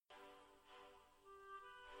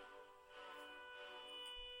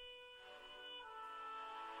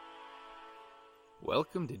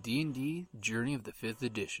Welcome to D&D Journey of the 5th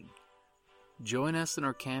Edition. Join us in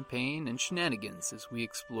our campaign and shenanigans as we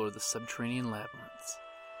explore the subterranean labyrinths,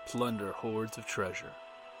 plunder hordes of treasure,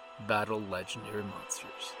 battle legendary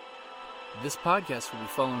monsters. This podcast will be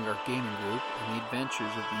following our gaming group and the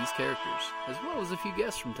adventures of these characters, as well as a few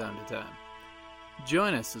guests from time to time.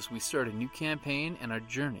 Join us as we start a new campaign and our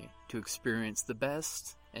journey to experience the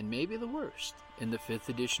best, and maybe the worst, in the 5th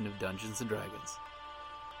edition of Dungeons & Dragons.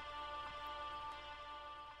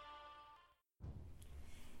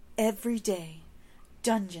 Every day,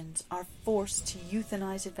 dungeons are forced to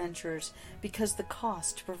euthanize adventurers because the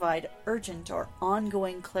cost to provide urgent or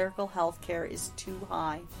ongoing clerical health care is too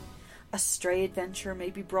high. A stray adventurer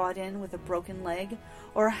may be brought in with a broken leg,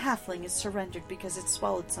 or a halfling is surrendered because it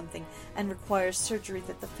swallowed something and requires surgery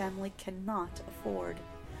that the family cannot afford.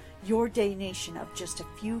 Your donation of just a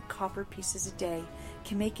few copper pieces a day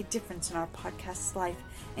can make a difference in our podcast's life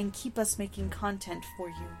and keep us making content for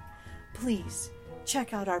you. Please,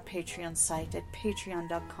 check out our Patreon site at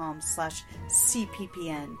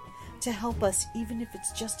patreon.com/cppn to help us, even if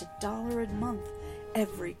it's just $1 a month.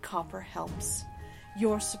 Every copper helps.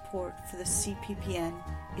 Your support for the CPPN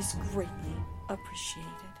is greatly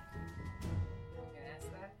appreciated. Yes.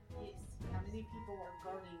 How many people are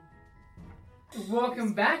guarding?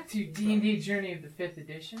 Welcome back to D&D Journey of the 5th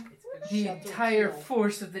Edition. The entire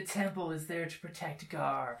force of the temple is there to protect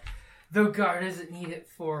Gar. Though Gar doesn't need it,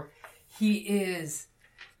 for he is...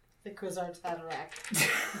 The Quizards Hatterack.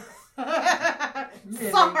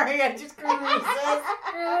 Sorry, I just couldn't resist.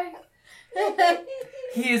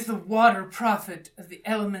 He is the water prophet of the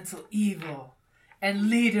elemental evil and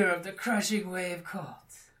leader of the crushing wave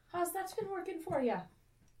cult. How's that been working for you?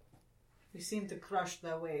 We seem to crush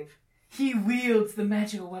the wave. He wields the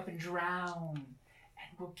magical weapon Drown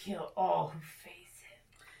and will kill all who face him.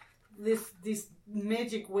 This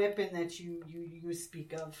magic weapon that you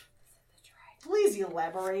speak of. Please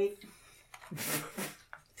elaborate.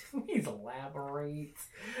 Please elaborate.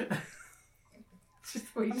 Just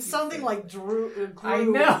I'm sounding like Drew. I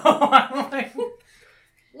know. I'm like...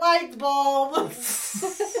 Light bulb.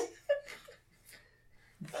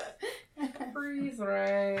 Freeze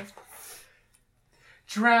ray.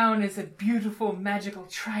 Drown is a beautiful magical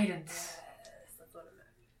trident.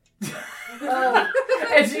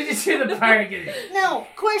 As you just hear the pirate get it. Now,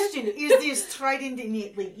 question: is this trident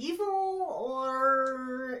innately evil,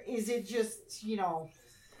 or is it just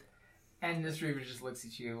And this Reaver just looks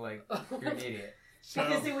at you like you're an idiot.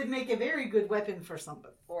 Because it would make a very good weapon for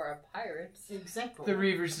somebody. Or a pirate. Exactly. The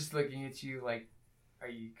Reaver's just looking at you like, are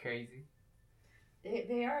you crazy?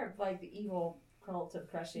 They are like the evil cult of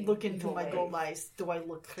crushing. Look into evil my ways. gold eyes. Do I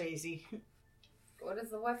look crazy? What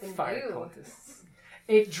does the weapon Fire do? cultists.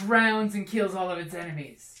 It drowns and kills all of its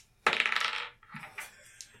enemies.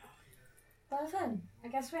 Well then, I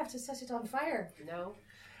guess we have to set it on fire. No.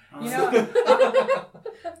 You know,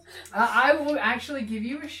 I will actually give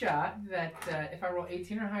you a shot that if I roll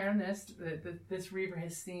 18 or higher on this, this Reaver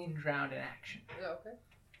has seen Drowned in action. Okay.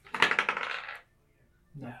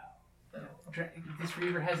 No. This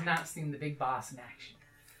Reaver has not seen the big boss in action.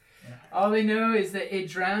 All they know is that it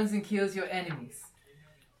drowns and kills your enemies.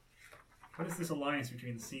 What is this alliance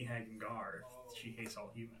between the Sea Hag and Gar? She hates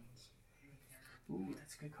all humans. Ooh,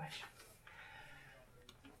 that's a good question.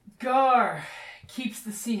 Gar keeps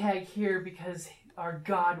the Sea Hag here because our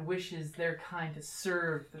god wishes their kind to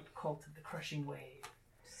serve the cult of the crushing wave.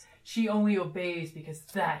 She only obeys because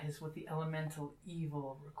that is what the elemental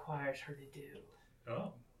evil requires her to do.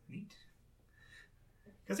 Oh, neat.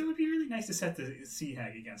 Because it would be really nice to set the Sea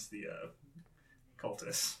Hag against the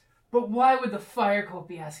cultists. But why would the fire cult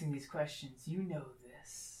be asking these questions? You know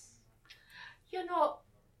this. You know,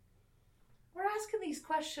 we're asking these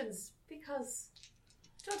questions because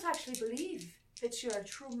we don't actually believe that you're a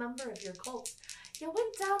true member of your cult. You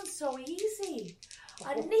went down so easy.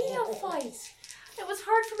 A neophyte. It was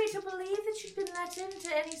hard for me to believe that you'd been let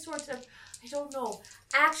into any sort of, I don't know,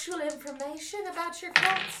 actual information about your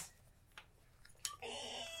cult.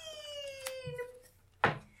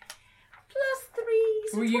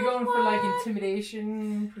 +3. Were you going for like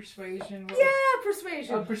intimidation, persuasion? Yeah,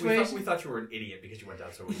 persuasion. Oh, persuasion. We thought you were an idiot because you went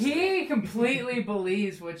down so easy. He completely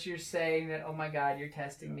believes what you're saying, that, oh my god, you're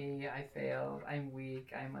testing me, I failed, I'm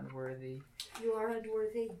weak, I'm unworthy. You are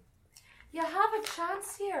unworthy. You have a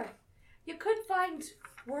chance here. You could find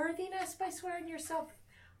worthiness by swearing yourself,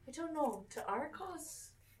 I don't know, to our cause.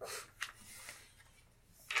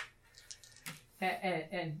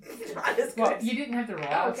 And Well, well, you didn't have to roll.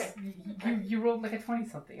 Oh, okay. You rolled like a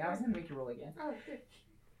 20-something. I was going to make you roll again. Oh, good.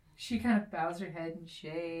 She kind of bows her head in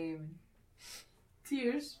shame.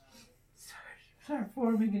 Tears start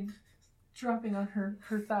forming and dropping on her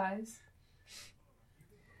thighs.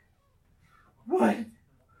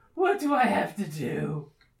 What do I have to do?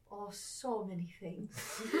 Oh, so many things.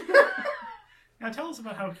 Now tell us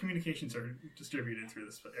about how communications are distributed through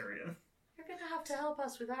this area. You're going to have to help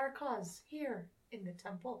us with our cause here in the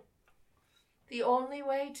temple. The only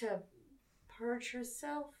way to purge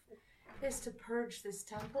yourself is to purge this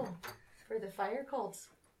temple for the fire cults.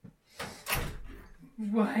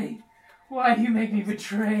 Why do you make me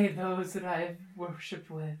betray those that I've worshipped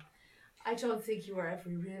with? I don't think you are ever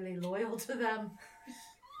really loyal to them.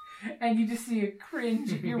 And you just see a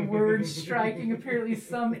cringe at your words striking apparently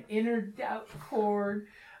some inner doubt chord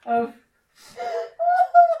of...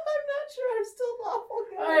 I'm not sure I'm still lawful.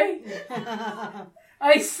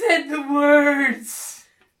 I said the words!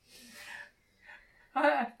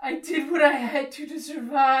 I did what I had to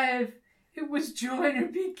survive. It was join or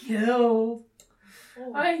be killed.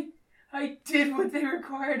 Oh. I did what they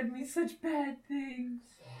required of me, such bad things.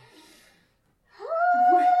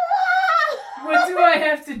 What do I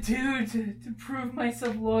have to do to prove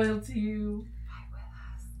myself loyal to you?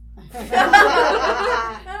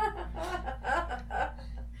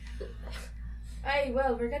 Hey,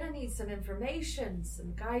 well, we're gonna need some information,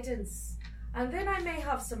 some guidance, and then I may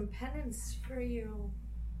have some penance for you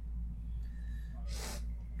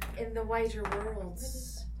in the wider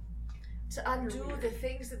worlds to undo the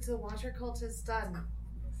things that the water cult has done.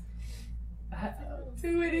 I'll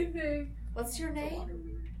do anything. What's your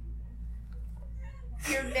name?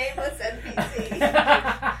 Your nameless NPC.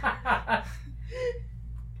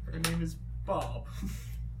 Her name is Bob.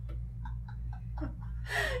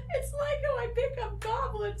 It's like how I pick up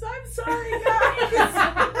goblins. I'm sorry, guys.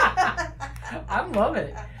 I love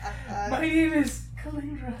it. My name is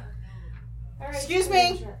Kalindra. All right, Excuse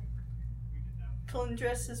me? Kalindra.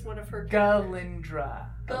 Kalindra is one of her Galindra.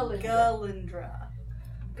 Galindra.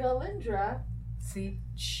 Galindra. See,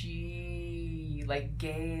 chi, like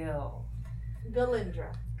Gale.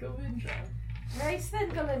 Galindra. Galindra. Right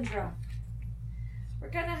then, Galindra. We're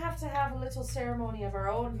gonna have to have a little ceremony of our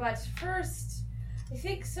own, but first, I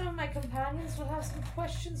think some of my companions will have some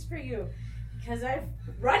questions for you, because I've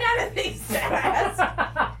run out of things to ask.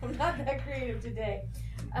 I'm not that creative today.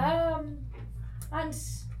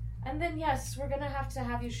 And then yes, we're gonna have to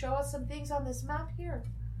have you show us some things on this map here,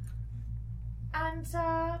 and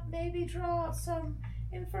maybe draw out some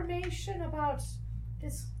information about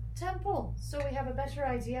this temple, so we have a better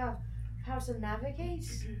idea of how to navigate.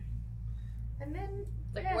 And then,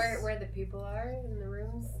 Like yes. where the people are in the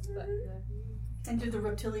rooms. And do the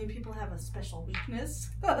reptilian people have a special weakness?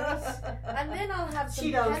 And then I'll have some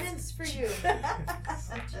Cheetos. penance for you.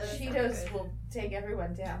 Cheetos will take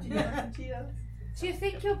everyone down. Cheetos. Do you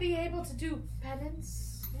think you'll be able to do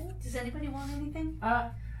penance? Does anybody want anything?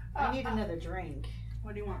 I need another drink.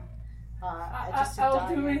 What do you want?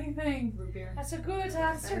 I'll do anything. Root beer. That's a good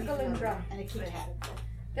answer, Galindra. And a Kit Kat.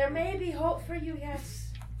 There may be hope for you yet.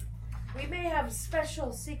 We may have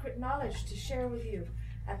special secret knowledge to share with you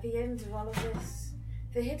at the end of all of this.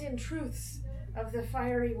 The hidden truths of the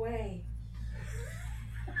fiery way.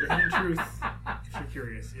 The hidden truth, if you're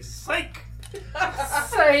curious, is psych!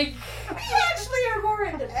 Psych! We actually are more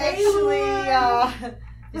into Actually,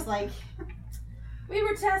 it's like we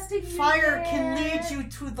were testing you fire there. can lead you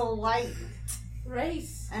to the light. Right.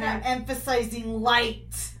 And I'm emphasizing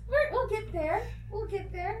light. We'll get there. We'll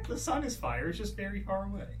get there. The sun is fire, it's just very far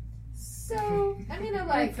away. So I'm gonna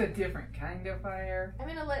It's a different kind of fire. I'm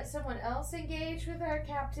gonna let someone else engage with our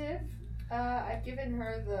captive. I've given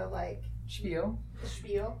her the Spiel.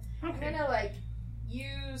 spiel. Okay. I'm gonna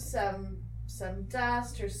use some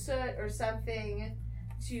dust or soot or something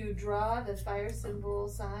to draw the fire symbol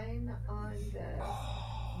sign on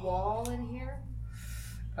the wall in here.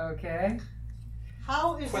 Okay.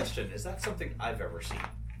 How is it? Question: is that something I've ever seen?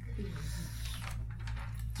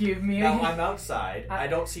 Give me Now a... I'm outside. I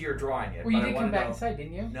don't see her drawing it. Well, you but I did wanna come back know. inside,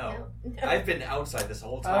 didn't you? No, No. I've been outside this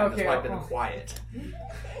whole time. Okay, That's why I've been well. quiet.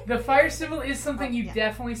 The fire symbol is something you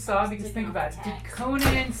definitely saw, because think about it. Did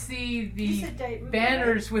Conan see the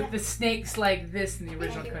banners with the snakes like this in the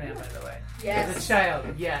original Conan, by the way? Yes. As a child,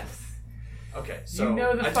 yes. Okay, so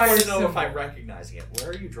know the I just fire want to know if symbol. I'm recognizing it. Where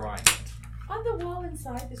are you drawing it? On the wall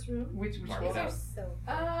inside this room. Which Mark wall? it out. So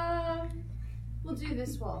We'll do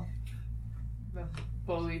this wall. The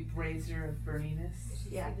bully brazier of burniness.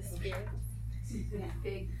 Yeah. the spirit.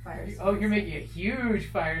 Big fire. Oh, you're making a huge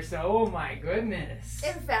fire, so oh my goodness.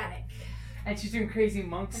 Emphatic. And she's doing crazy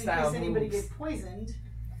monk In style case anybody moves. gets poisoned,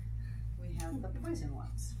 we have the poison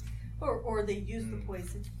ones. Or they use the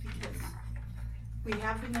poison because we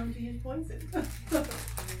have been known to use poison. So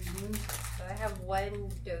I have one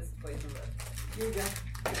dose of poison left. Here you go.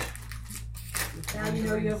 Now you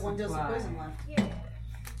know you have 1 dozen poison left. Yeah.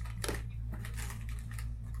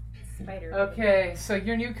 Spider. Okay, so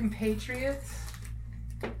your new compatriot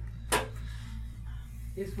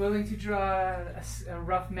is willing to draw a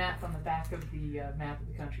rough map on the back of the map of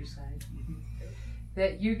the countryside.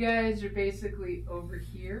 That you guys are basically over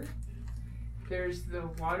here. There's the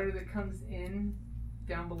water that comes in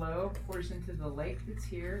down below, pours into the lake that's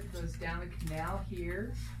here, goes down the canal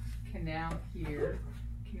here, canal here,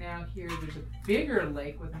 canal here. There's a bigger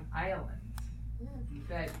lake with an island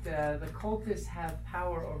that the cultists have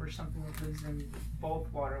power over, something that lives in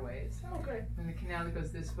both waterways. Okay. And the canal that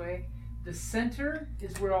goes this way. The center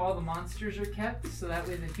is where all the monsters are kept, so that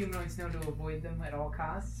way the humanoids know to avoid them at all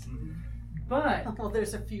costs. But Well,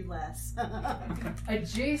 there's a few less.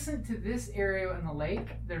 adjacent to this area in the lake,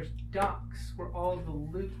 there's docks where all the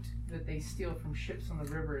loot that they steal from ships on the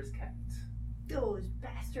river is kept. Those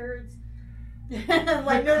bastards.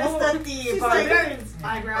 Like, notice that the She's like, barbarians'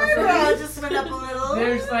 eyebrow just went up a little.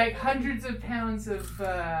 There's like hundreds of pounds of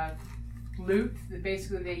loot that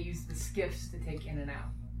basically they use the skiffs to take in and out.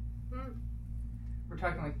 We're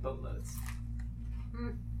talking like boatloads.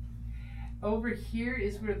 Over here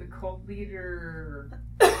is where the cult leader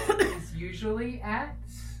is usually at.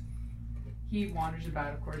 He wanders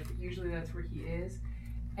about, of course, but usually that's where he is.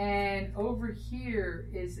 And over here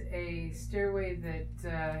is a stairway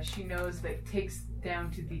that she knows that takes down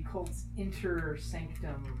to the cult's inner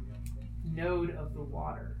sanctum node of the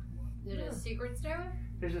water. Is it a secret stairway?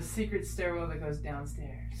 There's a secret stairwell that goes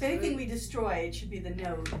downstairs. If anything we destroy, it should be the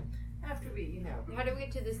node. After we, How do we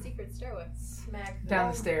get to the secret stairway? smack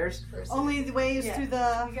Down the stairs. First. Only the way is Yeah. through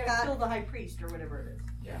the We gotta kill the high priest or whatever it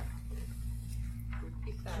is.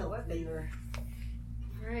 Keep that kill weapon. leader.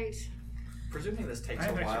 Right. Presuming this takes I a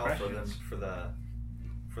have extra while for them questions.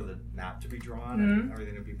 for the map to be drawn Mhm. and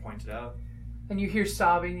everything to be pointed out. And you hear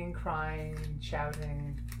sobbing and crying and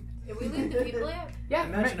shouting. Did we leave the people yet? Yeah,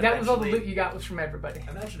 Imagine that was all the eventually- loot you got was from everybody.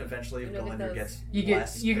 Imagine eventually if I know that Belinda those- gets You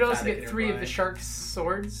less could also pathetic get in 3 her of the mind. shark's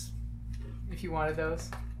swords if you wanted those.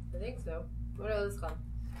 I think so. What are those called?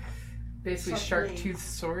 Basically Shark shark blades. tooth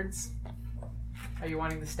swords. Are you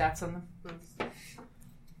wanting the stats on them?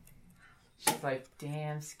 She's like,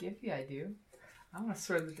 damn, Skippy, I do. I want a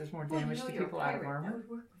sword that does more damage to people out of armor.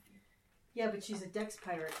 Yeah, but she's a dex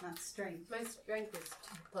pirate, not strength. My strength is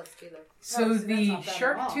 2+2 though. So Oh, so that's the not bad at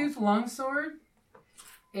shark all. tooth longsword,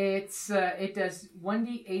 it does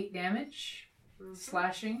 1d8 damage,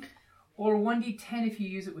 slashing, or 1d10 if you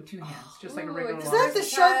use it with 2 hands, just like a Ooh, regular it's Is longsword. that the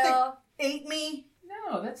shark that versatile. ate me?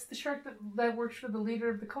 No, that's the shark that works for the leader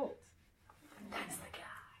of the cult.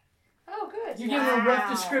 Oh, good. You're giving a rough Wow.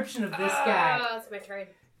 description of this guy. Oh, that's my turn.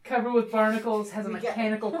 Covered with barnacles, has a We got-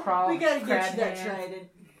 mechanical crawl. We gotta get crab you that hand. trident.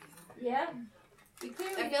 Yeah.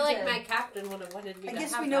 I feel like my captain would have wanted me I to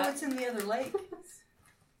guess have we know that. what's in the other lake.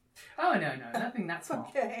 Oh, no, nothing that small.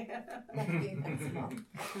 Okay.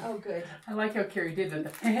 Oh, good. I like how Carrie did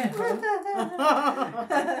that.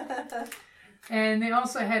 And they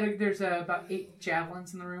also had, there's about 8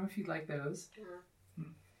 javelins in the room if you'd like those.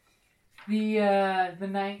 The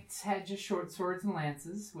knights had just short swords and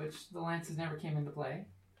lances, which the lances never came into play.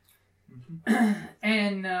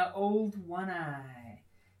 And old One Eye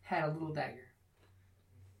had a little dagger.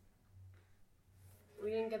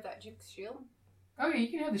 We didn't get that Duke's shield? Oh yeah, you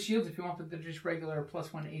can have the shields if you want, but they're just regular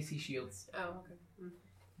 +1 AC shields. Oh, okay. And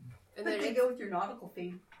But then they it's, go with your nautical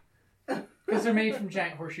theme. Because they're made from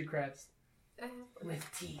giant horseshoe crabs. I have, With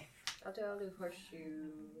teeth. I'll do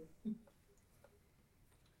horseshoe.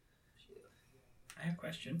 I have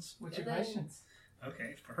questions. What's your And then- questions?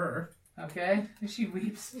 Okay, for her. Okay, she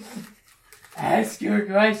weeps. Ask your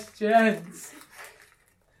questions.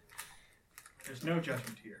 There's no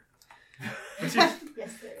judgment here. Yes,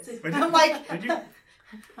 there is. But I'm like, did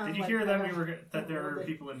you hear that that there are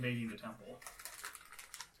people invading the temple?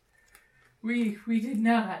 We did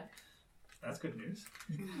not. That's good news.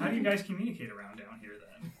 How do you guys communicate around down here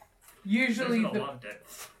then? Usually There's a the lot of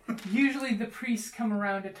deaths. usually the priests come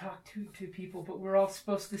around to talk to people, but we're all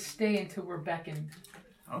supposed to stay until we're beckoned.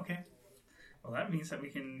 Okay. Well, that means that we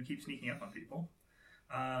can keep sneaking up on people.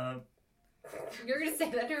 You're gonna say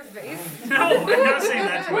that to her face? No, I'm not saying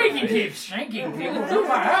that to We her can face. keep shanking people through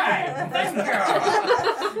my eye. Thank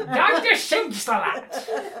you. Dr. Shanksalat.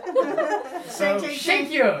 So, Shake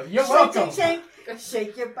you. You're shake, welcome. shake, shake,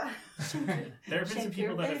 shake your body. there have been some Shake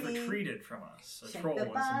people your that have baby. retreated from us. A Shake troll the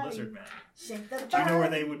and some body. lizard men. Shake the Do you know where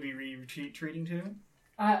body. they would be retreating to?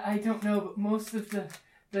 I don't know, but most of the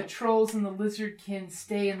trolls and the lizardkin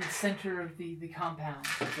stay in the center of the compound.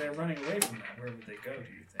 If they're running away from that, where would they go, do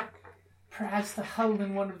you think? perhaps to huddle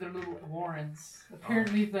in one of their little warrens.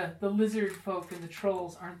 Apparently the lizard folk and the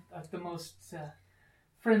trolls aren't the most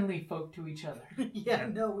friendly folk to each other. Yeah,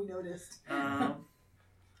 no, we noticed.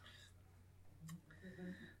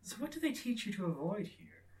 So what do they teach you to avoid here?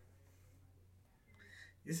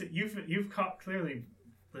 Is it you've clearly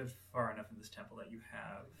lived far enough in this temple that you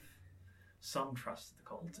have some trust in the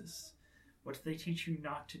cultists. What do they teach you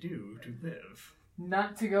not to do to live?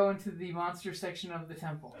 Not to go into the monster section of the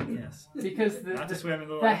temple. Yes. Because Not to swim in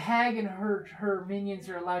the the lake. hag and her minions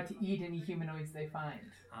are allowed to eat any humanoids they find.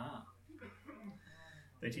 Ah.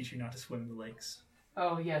 They teach you not to swim in the lakes.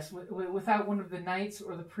 Oh, yes. Without one of the knights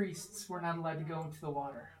or the priests, we're not allowed to go into the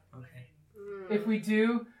water. Okay. If we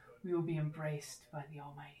do, we will be embraced by the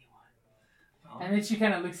Almighty One. Oh. And then she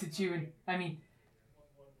kind of looks at you, and I mean,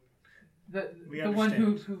 We the one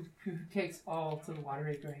who understand. takes all to the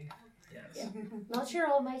watery grave. Yes. Not your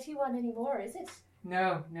almighty one anymore, is it?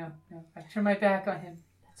 No. I turn my back on him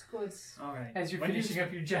That's good. All right. as you're When do you- finishing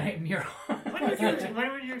up your giant mural.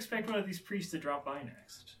 when would you expect one of these priests to drop by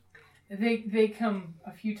next? They come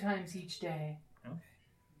a few times each day.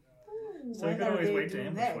 So you What could are always they wait to doing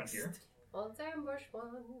ambush one next? here. Let's ambush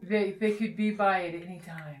one. They could be by at any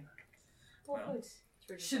time. Oh, Well.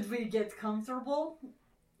 good. Should we get comfortable?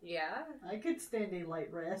 Yeah. I could stand a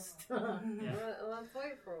light rest. Yeah. Let's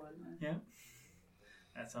wait for one. Yeah.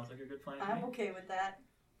 That sounds like a good plan to I'm me. okay with that.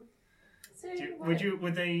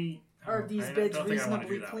 Would they... Are these I beds don't think I want to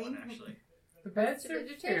do reasonably that clean? one, actually. The beds It's are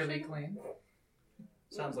vegetation. fairly clean.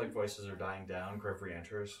 Sounds like voices are dying down. Griff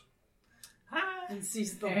re-enters. Hi. And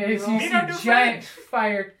sees the As you mural. Meet our new see giant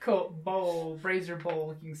fire cult bowl, brazier bowl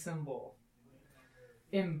looking symbol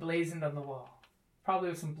emblazoned on the wall. Probably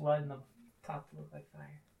with some blood in the top to look like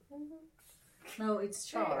fire. No, it's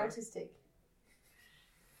Very char. artistic.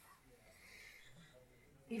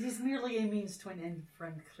 It is merely a means to an end,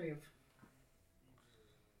 friend Kriv.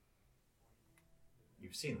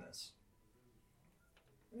 You've seen this.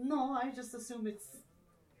 No, I just assume it's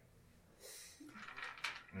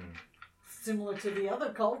Hmm. similar to the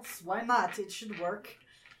other cults. Why not? It should work.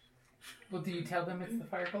 Well, do you tell them it's the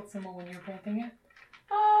fire cult symbol when you're painting it?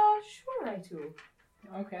 Sure I do.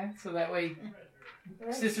 Okay, so that way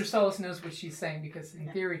Right. Sister Solace knows what she's saying, because in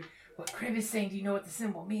theory, what Crib is saying, do you know what the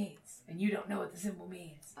symbol means? And you don't know what the symbol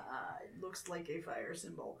means. It looks like a fire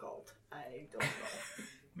symbol cult. I don't know.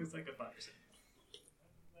 Looks like a fire symbol.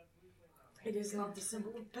 It is not the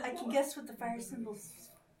symbol of I can guess what the fire symbol's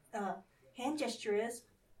hand gesture is.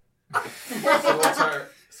 So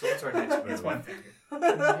what's our next move? It's one thing.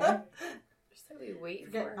 Just that we wait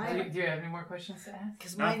Forget- for I- her. Do you have any more questions to ask?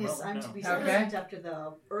 Because mine No, is I'm no. to be Okay. sent after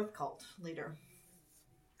the Earth cult later.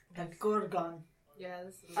 That Gorgon. Yeah,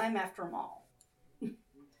 this is. I'm after them all. I'm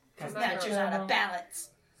Snatchers after, out of balance.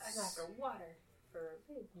 I'm after water for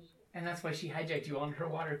a baby. And that's why she hijacked you on her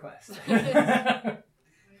water quest.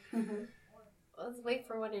 Let's wait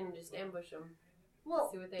for one and just ambush them. Well,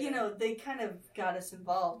 See what they you do. know, they kind of got us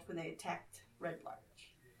involved when they attacked Red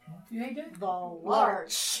Larch. You ain't did? The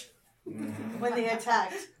Larch. When they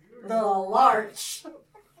attacked the Larch.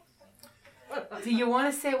 Do you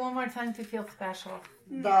want to say it one more time to feel special?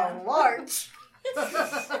 The Larch.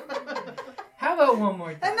 How about one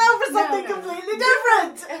more time? And now for something No. completely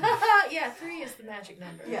different. Yeah, 3 is the magic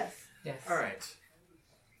number. Yes. Yes. All right.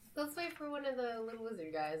 Let's wait for one of the little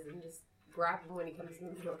lizard guys and just grab him when he comes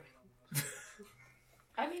in the door.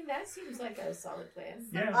 I mean, that seems like a solid plan.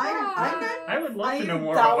 Yeah. I I would love to am know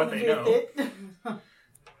more about what down they know. with it.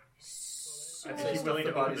 I'd Is say she stuff willing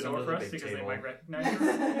the to open bodies the door under for the us big because they table. might recognize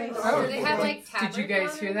her? Do they have like Did tablets you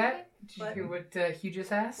guys on hear or that? Did you What? hear what Hugh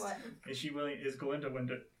just asked? What? Is she willing? Is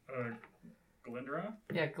Galindra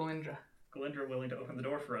Yeah, Galindra. willing to open the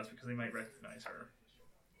door for us because they might recognize her,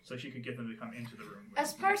 so she could get them to come into the room?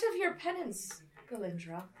 As part of your penance,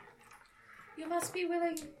 Galindra, you must be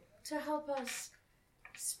willing to help us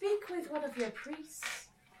speak with one of your priests.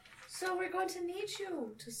 So we're going to need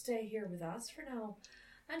you to stay here with us for now.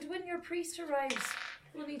 And when your priest arrives,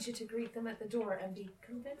 we'll need you to greet them at the door and be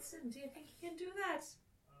convincing. Do you think you can do that?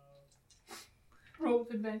 Roll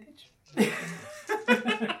with advantage.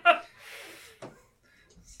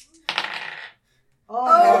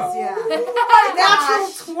 Oh, yes, yeah.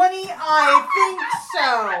 Natural 20, I think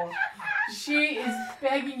so. She is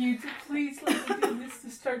begging you to please let me do this to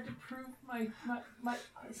start to prove my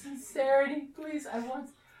sincerity. Please, I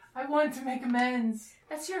want to make amends.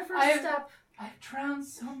 That's your first I've- step. I've drowned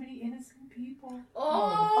so many innocent people.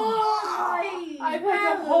 Oh, I've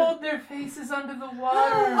had to hold their faces under the water.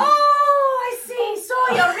 Oh, I see. So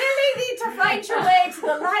you really need to find your way to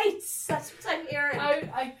the lights. That's what I'm hearing.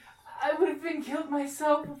 I would have been killed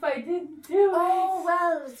myself if I didn't do it. Oh,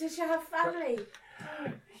 well, did you have family?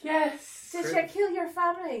 Yes. Did you kill your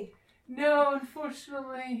family? No,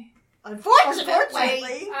 unfortunately.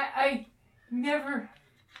 Unfortunately. I never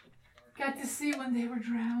got to see when they were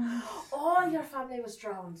drowned. Oh, your family was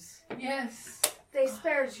drowned. Yes. They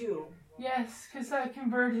spared you. Yes, because I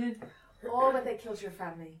converted. Oh, but they killed your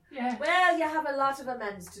family. Yeah. Well, you have a lot of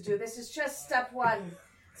amends to do. This is just step one.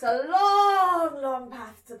 It's a long, long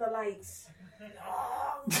path to the light.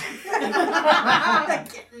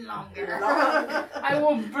 Getting longer. I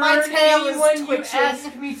will My burn tail is anyone you twitching.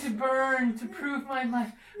 ask me to burn to prove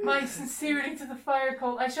my sincerity to the fire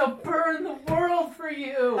cult. I shall burn the world for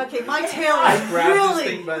you. Okay, my tail I is grab this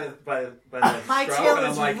really. thing by the My scruff, tail and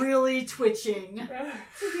I'm is like, really twitching.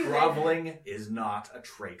 groveling is not a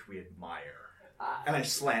trait we admire. And I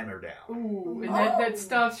slam her down. Ooh, and that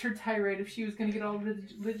stops her tirade. If she was going to get all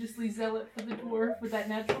religiously zealot for the dwarf with that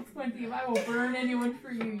natural 20, I will burn anyone for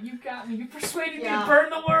you. You got me. You persuaded me to burn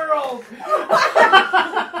the world.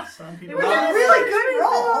 Some It people. was a really good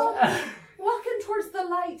roll. Walking towards the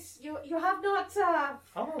light. You have not...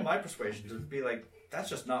 How about my persuasion to be like, that's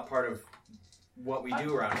just not part of what we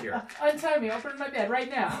do around here. Untie me. I'll burn my bed right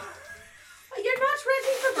now. You're not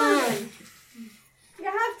ready for burning. You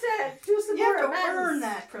have to do some You more have to amends. earn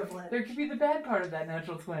that privilege. There could be the bad part of that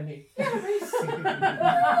natural 20.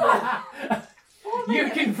 Oh, You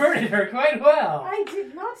man. converted her quite well. I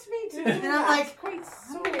did not mean to do And that. I'm like, quite I'm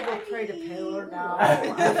so gonna go pray to early. Paler now. I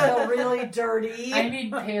feel really dirty. I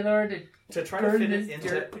need Paylor to To try to burn fit this it into,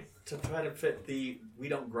 dirt. to try to fit the we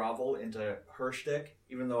don't grovel into her shtick,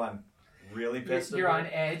 even though I'm really pissed. You're at on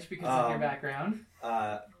her. edge because of your Um, background.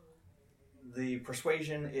 The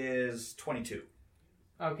persuasion is 22.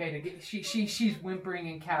 Okay, she's whimpering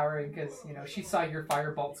and cowering because she saw your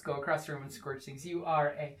fire bolts go across the room and scorch things. You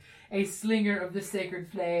are a slinger of the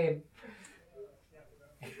sacred flame.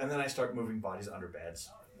 And then I start moving bodies under beds.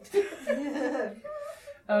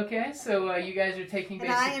 Okay, so you guys are taking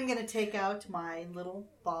And I am going to take out my little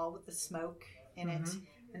ball with the smoke in it,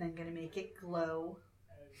 and I'm going to make it glow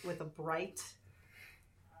with a bright,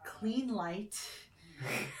 clean light,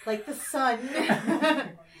 like the sun.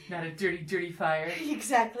 not a dirty fire.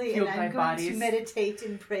 Exactly, Fueled and by I'm going bodies. to meditate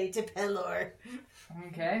and pray to Pelor.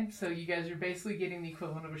 Okay, so you guys are basically getting the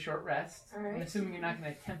equivalent of a short rest. All right. I'm assuming you're not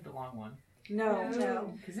going to attempt a long one. No,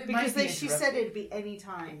 No. because she said it'd be any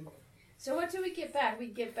time. So what do we get back? We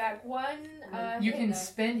get back one. You hit can die.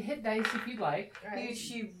 spend hit dice if you'd like. Right.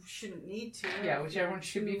 She shouldn't need to. Yeah, whichever one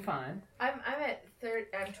should be fine. I'm at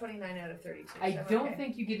I'm 29 out of 32. I so I'm don't okay.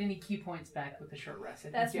 think you get any key points back with the short rest. I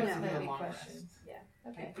think That's you have what's to my do a big long question. rest.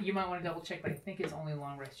 Yeah. Okay. You might want to double check, but I think it's only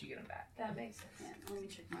long rest you get them back. That makes sense. Yeah, let me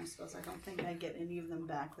check my spells. I don't think I get any of them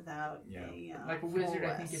back without a Like a full wizard, I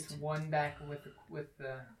rest. think it's one back with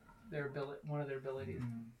their ability, one of their abilities.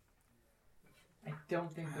 I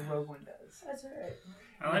don't think the rogue one does. That's all right.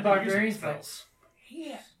 I like Barbarians, using spells.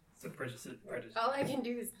 Yeah. So prejudice. All I can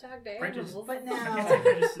do is talk to Prejudice. animals. But I can't now,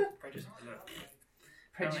 say prejudice.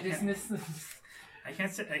 Prejudiceness. I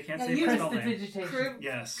can't say Now say you- spell name. Prestidigitation. Kriv,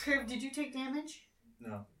 Yes. Kriv, did you take damage?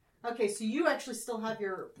 No. Okay, so you actually still have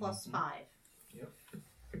your plus 5.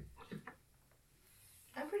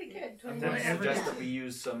 I'm pretty good. Then 29 I out I of ever- suggest 32. that we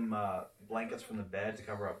use some blankets from the bed to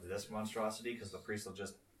cover up this monstrosity, because the priest will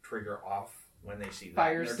just trigger off when they see that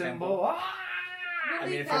Fire in their symbol. temple. Ah! I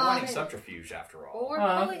mean, if you're wanting subterfuge, after all. Well, we're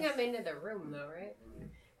Well, pulling them into the room, though, right?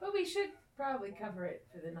 But we should probably cover it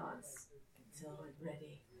for the nonce until we're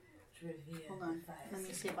ready to reveal. Hold on, the fire let me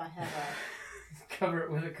see symbol. if I have a... Cover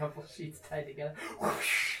it with a couple sheets tied together.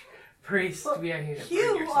 Priest, we are here to bring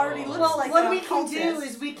Hugh your already soul. looks like what a we can do cultist.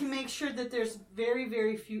 is we can make sure that there's very,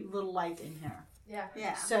 very few little light in here. Yeah.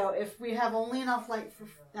 Yeah. So if we have only enough light for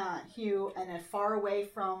Hugh and if far away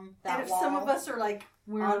from that And if wall, some of us are like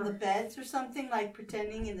we're on the beds or something, like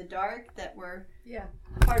pretending in the dark that we're Yeah.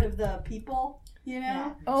 part of the people, you know?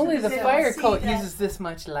 Yeah. Only So the they don't fire see cult that- uses this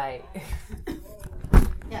much light.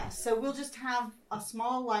 Yeah, so we'll just have a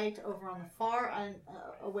small light over on the far and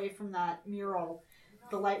away from that mural.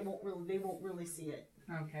 The light they won't really see it.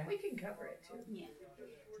 Okay. We can cover it too. Yeah.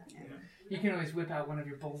 You can always whip out one of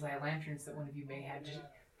your bullseye lanterns that one of you may have. Just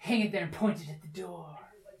hang it there and point it at the door.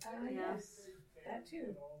 Yes. That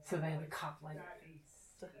too. So they have a cop light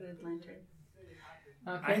face. The hooded lantern.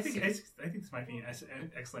 Okay, I think so this might be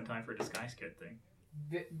an excellent time for a disguise kit thing.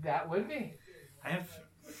 that would be. I have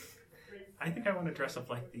I think I want to dress up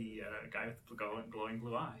like the guy with the glowing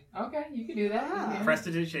blue eye. Okay, you can do that. Ah. Yeah.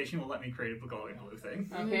 Prestidigitation will let me create a glowing blue thing.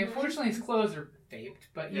 Okay, unfortunately his clothes are vaped,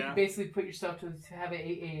 but you Yeah. can basically put yourself to have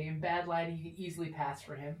a bad lighting you can easily pass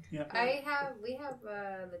for him. Yeah. We have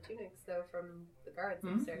the tunics though from the guards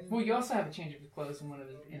Mhm. upstairs. Well, you also have a change of his clothes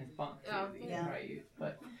in his bunk too, Oh, that you yeah. can probably use.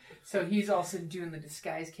 But so he's also doing the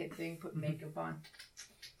disguise kit thing, put makeup on.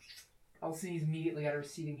 Also, he's immediately got a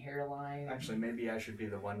receding hairline. Actually, maybe I should be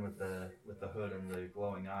the one with the hood and the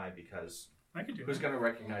glowing eye because I could do who's that. going to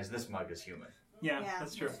recognize this mug as human? Yeah,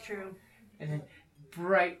 that's true. That's true. And then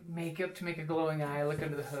bright makeup to make a glowing eye. Look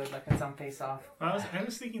under the hood like it's on Face Off. Well, I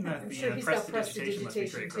was thinking that I'm the sure he's got prestidigitation must be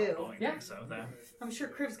prestidigitation, great too. glowing Yeah. thing, so that I'm sure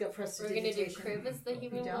Crib's got We're prestidigitation. gonna do Crib as the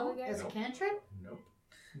human You don't? guy. As a cantrip? Nope.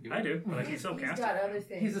 I do, but I can still He's cast got it. other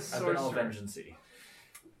things. He's a I've been all sorcerer. vengeancey.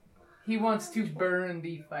 He wants to burn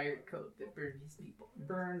the fire coat that burned his people.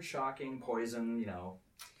 Burn, shocking, poison, you know,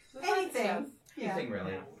 Anything. Yeah. anything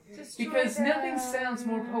really. Because nothing sounds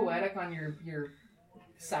more poetic on your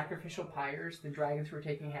sacrificial pyres than dragons who are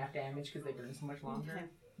taking half damage because they burn so much longer.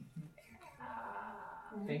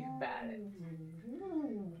 Okay. Think about it.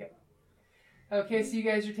 Yep. Okay, so you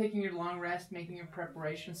guys are taking your long rest, making your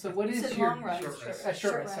preparation. So what You is said your long rest. Short rest. short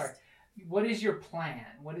Short rest? Sorry. rest. What is your plan?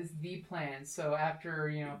 What is the plan? So after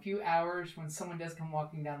a few hours, when someone does come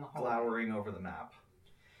walking down the hall, Glowering over the map.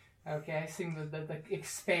 okay, seeing the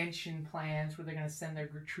expansion plans where they're going to send their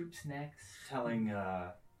troops next. Telling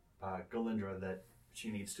Galindra that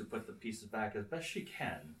she needs to put the pieces back as best she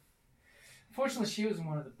can. Fortunately, she was in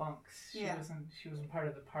one of the bunks. Yeah. She wasn't part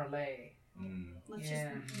of the parlay. Let's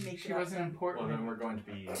Yeah, just make she it up wasn't then. important. Well, then we're going to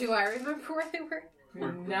be. Do I remember where they were?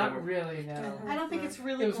 Not really, no. I don't think it's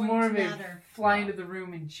really It was going more to of a matter. fly into the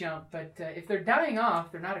room and jump. But if they're dying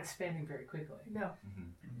off, they're not expanding very quickly. No.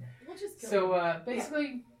 We'll just kill So him.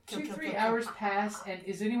 basically, Kill, kill, 2-3 kill, hours pass, and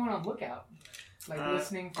is anyone on lookout? Like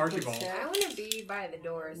listening for Archibald. I footsteps? want to be by the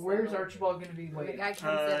door. So Where's Archibald going to be when the waiting? guy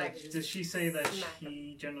comes in, I can just Does she say that smack him.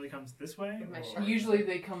 he generally comes this way? With my or- shirt. Usually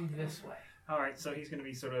they come this way. Alright, so he's going to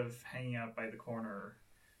be sort of hanging out by the corner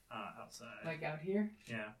outside. Like out here?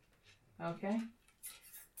 Yeah. Okay.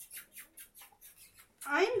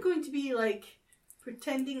 I'm going to be like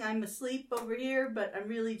pretending I'm asleep over here, but I'm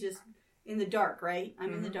really just in the dark, right?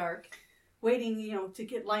 I'm in the dark, waiting, to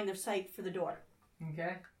get line of sight for the door.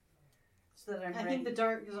 Okay. So that I'm I ready. think the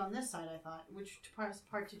dark is on this side, I thought. Which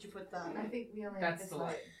part did you put that? I think we only have That's this the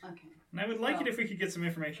light. light. Okay. And I would like it if we could get some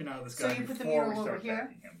information out of this So guy you put the before we mural start over here?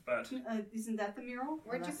 attacking him, but... Isn't that the mural?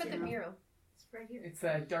 Where'd you That's put the mural? It's right here. It's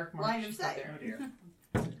a dark mark. Line of sight. there. Oh dear.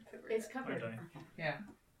 It's Oh, covered. die.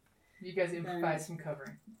 You guys improvise some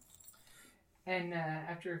covering. And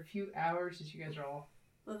after a few hours, as you guys are all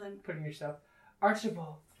Well then, putting your stuff,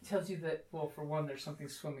 Archibald tells you that, well, for one, there's something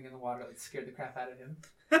swimming in the water that scared the crap out of him.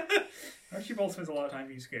 Archibald spends a lot of time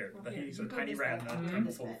being scared, but Okay, he's you a go tiny this rat way. in a Mhm. temple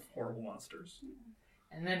This full of way. horrible monsters.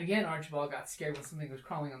 And then again, Archibald got scared when something was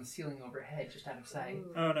crawling on the ceiling overhead, just out of sight.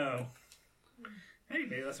 Oh no. Hey,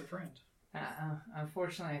 maybe that's a friend.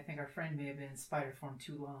 Unfortunately, I think our friend may have been in spider form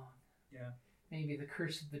too long. Yeah. Maybe the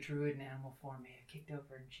curse of the druid in animal form may have kicked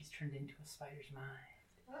over and she's turned into a spider's mind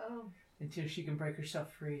Oh. until she can break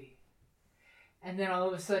herself free. And then all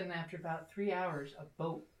of a sudden, after about 3 hours, a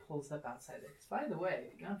boat pulls up outside there. 'Cause by the way,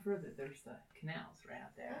 if you go further, there's the canals right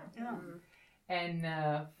out there. yeah.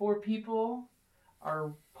 And 4 people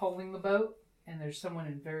are pulling the boat, and there's someone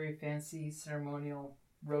in very fancy ceremonial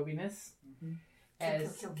robiness.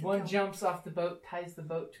 As Kill, kill, kill, one kill. jumps off the boat, ties the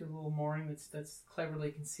boat to a little mooring that's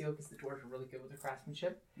cleverly concealed because the dwarves are really good with their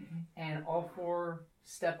craftsmanship. And all 4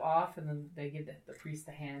 step off, and then they give the priest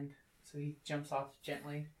a hand, so he jumps off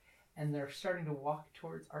gently, and they're starting to walk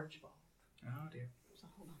towards Archibald. Oh dear. So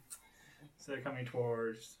hold on. So they're coming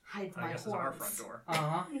towards, Hide I my guess, it's our horns. front door.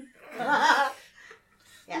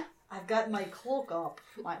 Yeah, I've got my cloak up.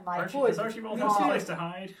 My Archie, hood. does Archibald have No. some place to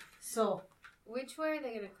hide? So Which way are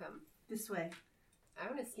they gonna come? this way. I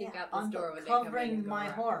want to sneak Yeah, out this I'm door when they come in covering and go my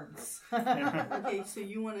around. horns. Okay, so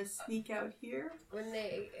you want to sneak out here?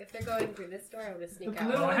 If they're going through this door, I want to The sneak blue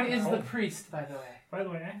out. Oh, I one haven't is the told- priest, by the way. By the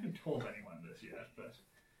way, I haven't told anyone this yet, but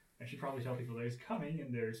I should probably tell people there's coming,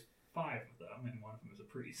 and there's 5 of them, and one of them is a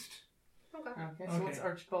priest. Okay. Okay, so what's Okay.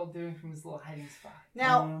 Archibald doing from his little hiding spot?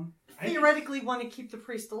 Now, I think- theoretically, want to keep the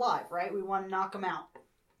priest alive, right? We want to knock him out.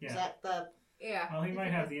 yeah. Is that the? Yeah. Well, he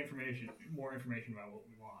might have the more information about what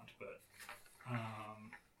we want, but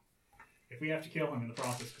if we have to kill him in the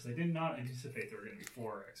process, because I did not anticipate there were going to be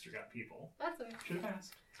 4 extra people, That's okay. should have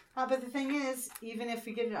asked. But the thing is, even if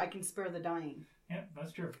we get it, I can spare the dying. Yeah,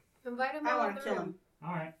 that's true. Invite him I out want of to the kill room. him.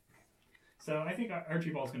 All right. So I think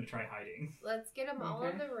Archibald's going to try hiding. Let's get them all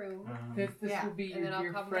in the room. This Yeah. will be And then I'll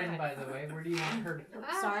your come friend, back. by the way. Where do you want her to go?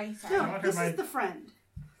 Sorry. I No, want her this by- is the friend.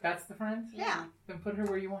 That's the friend? Yeah. Then put her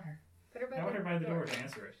where you want her. Put her by I want her by the door to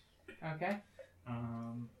answer it. Okay.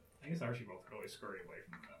 I guess Archibald could always scurry away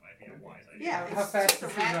from them. That might be a wise idea. Yeah. How it's fast just a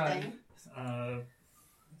does he rat run? thing.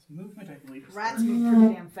 It's movement, I believe. is Rats 30. move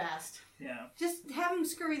pretty damn fast. Yeah. Just have him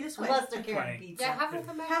scurry this way. Unless they're carrying Right. pizza. Yeah, have them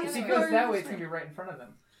come back Have the If other he way. goes that way, this it's going to be right in front of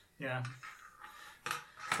them. Yeah.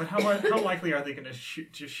 But how likely are they going to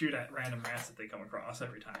shoot at random rats that they come across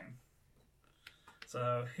every time?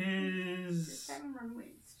 So his... Just have him run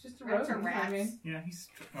away. It's just a Rats rodent. are rats. I mean, Yeah,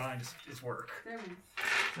 it's work. They're-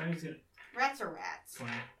 So he's going to... Rats are rats.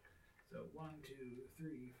 So 1, 2,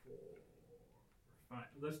 3, 4, 5.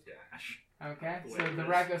 Let's dash. okay. The way So it the is.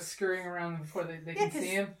 rat goes scurrying around before they Yeah, can 'cause see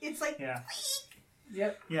him. it's like Yeah.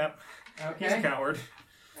 Yep. Yep. He's a Okay. coward.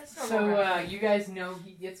 That's no So more. you guys know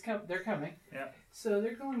they're coming. Yeah. So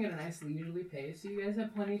they're going at a nice leisurely pace. So you guys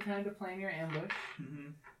have plenty of time to plan your ambush.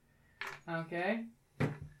 Mm-hmm. Okay.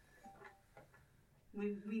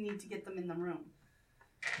 we need to get them in the room.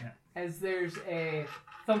 As there's a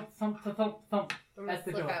thump, thump, thump, thump, thump. I'm gonna At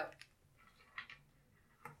the slip door. out.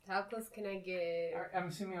 How close can I get? I'm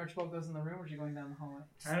assuming Archibald goes in the room, or is he going down the hallway?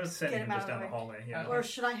 I was sending Get him him just out down of the the hallway. Yeah. Okay. Or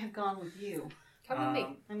should I have gone with you? Come with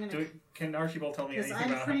me. I'm gonna. Can Archibald tell me 'Cause anything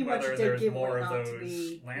I'm about pretty much whether dead there's giveaway more of not to those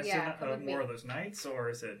be- lancer, Yeah, come with me. more of those knights, or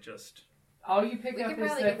is it just? All you pick We up could is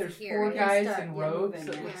probably that get to there's here. four We can guys start, in yeah, robes moving,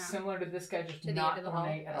 that yeah. look similar to this guy, just To the not end of the hall,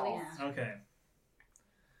 ornate at at all. least. Okay.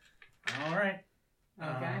 All right.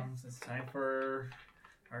 Okay. It's time for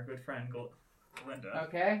our good friend Galinda.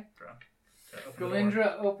 Okay. to open the door.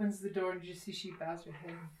 Galindra opens the door and you see she bows her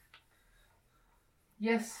head.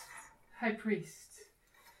 Yes, High Priest.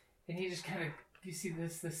 And he just kind of, you see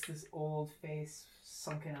this old face,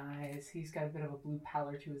 sunken eyes. He's got a bit of a blue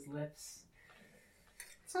pallor to his lips.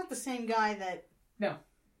 It's not the same guy that.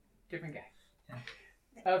 Different guy.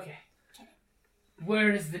 Okay.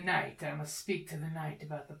 Where is the knight? I must speak to the knight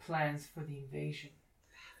about the plans for the invasion.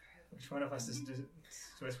 Which one of us is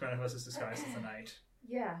disguised as the knight?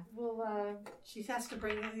 Yeah, we'll She has to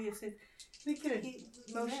bring in the. We could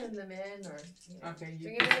motion them in, or Okay.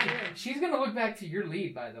 Bring him in the room. She's gonna look back to your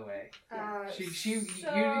lead, by the way. You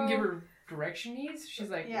didn't give her direction needs. She's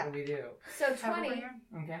like, Yeah. what do we do? So 20.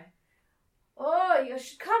 Okay. Oh, you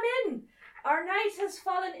should come in. Our knight has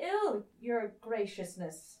fallen ill, your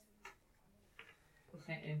graciousness.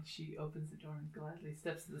 And she opens the door and gladly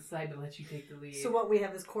steps to the side to let you take the lead. So what, we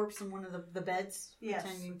have his corpse in one of the beds? Yes.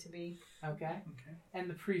 Pretending to be... Okay. Okay. And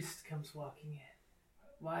the priest comes walking in.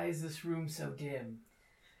 Why is this room so dim?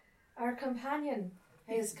 Our companion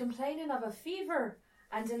is complaining of a fever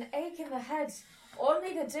and an ache in the head.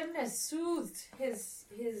 Only the dimness soothed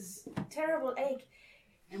his terrible ache.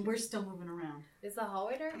 And we're still moving around. Is the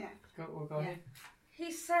hallway dark? Yeah. Go ahead.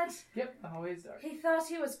 He said Yep, the hallway's dark. he thought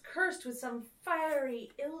he was cursed with some fiery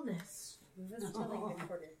illness. That's telling the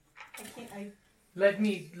quarter. I can't. Let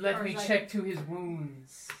me Or like- check to his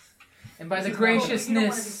wounds. And by the You don't want to be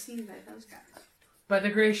graciousness seen by those guys. By the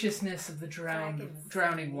graciousness of the Dragons.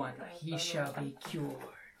 drowning one, he shall be cured.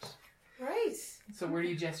 Right. So where do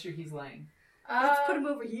you gesture he's laying? Let's put him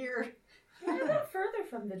over here. a little bit further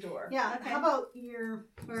from the door. Yeah. Okay. How about your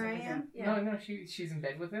where I am? Yeah. No, she's in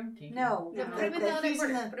bed with him. Kinky. No. No, Put him in the other he's in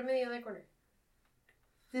corner. the- Put him in the other corner.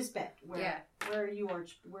 This bed. Where? Yeah. Where are you,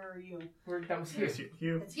 Arch? Where are you? That was Hugh. Yes,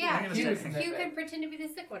 Hugh. That's Yeah, I'm gonna Hugh step is in in. that You bed. can pretend to be the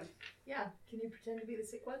sick one. Yeah. Can you pretend to be the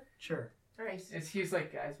sick one? Sure. All right. It's Hugh's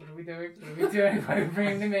like, guys, what are we doing? What are we doing? Why are we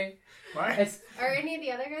bringing him to me? Why? It's, Are any of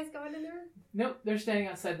the other guys going in the room? nope, they're standing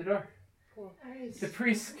outside the door. Cool. All right. The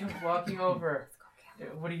priest comes walking over.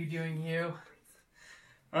 What are you doing, Hugh?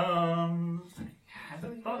 I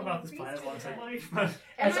haven't thought about this plan as long as I'd like, but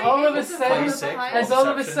As Am I all of a able to sudden- follow Basic. behind? As all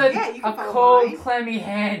of a sudden, Yeah, you can a follow cold, mine. clammy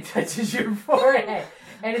hand touches your forehead.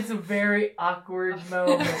 And it's a very awkward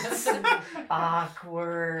moment.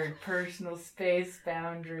 Awkward. Personal space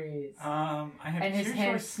boundaries. I have And his two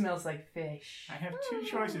hand choices. smells like fish. I have two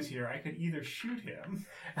choices here. I could either shoot him.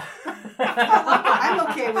 I'm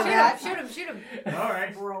okay with that. Shoot him, shoot him. All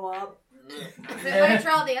right. Grow up. Then might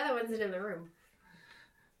draw the other ones in the room.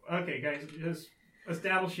 Okay, guys, just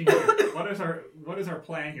establishing what is our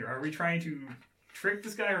plan here? Are we trying to trick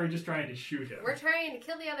this guy, or are we just trying to shoot him? We're trying to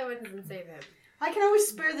kill the other ones and save him. I can always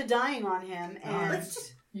spare the dying on him, and Let's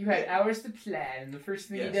just- You had hours to plan. The first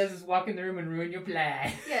thing Yes. he does is walk in the room and ruin your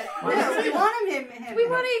plan. Yeah. no, we want him. We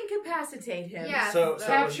want to incapacitate him. Yeah. So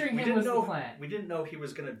Capturing we him didn't was the know plan. we didn't know he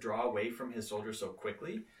was going to draw away from his soldier so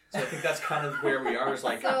quickly. So I think that's kind of where we are. Is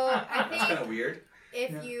like So I that's kind think of weird.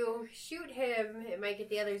 if Yeah. you shoot him, it might get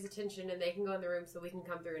the others' attention and they can go in the room so we can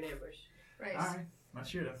come through and ambush. Right. All right, let's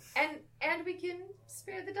shoot him. And we can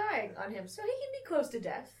spare the dying on him, so he can be close to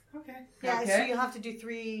death. Okay. Yeah, so Okay. you'll have to do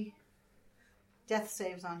 3 death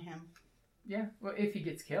saves on him. Yeah. Well, if he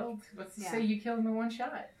gets killed, let's Yeah. say you kill him in one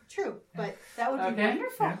shot. True, but that would be Okay.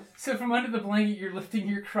 wonderful. Yeah. So from under the blanket, you're lifting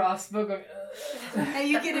your crossbow. Going, And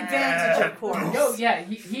you get advantage, of course. Oh yeah,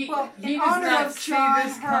 he Well, he in does honor not of see John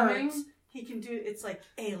this Hurt, coming. he can do. It's like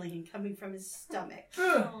alien coming from his stomach.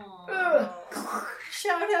 Ugh.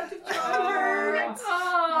 Shout out to John Hurt.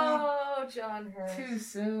 Oh, John Hurt. Too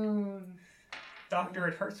soon. Doctor,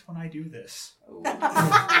 it hurts when I do this. Ooh.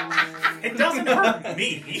 It doesn't hurt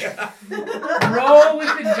me. Roll with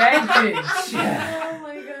advantage. Oh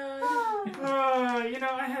my god.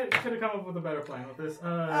 I could have come up with a better plan with this. yeah.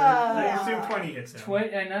 I assume 20 hits him.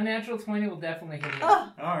 An unnatural 20 will definitely hit him.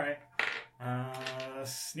 Oh, All right.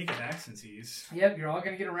 Sneak attack since he's. Yep, you're all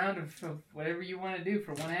gonna get a round of whatever you want to do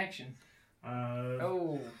for one action.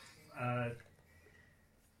 Oh God,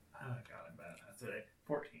 I'm bad. That's it.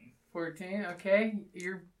 14. 14. Okay,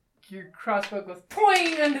 your crossbow goes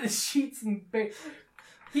poing under the sheets and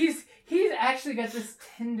he's actually got this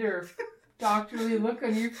tender doctorly look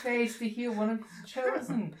on your face to heal one of his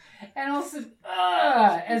chosen, and also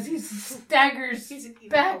as he staggers he's an evil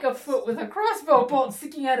back a focus. foot with a crossbow bolt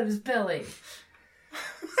sticking out of his belly.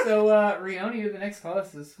 So, Rioni, you're the next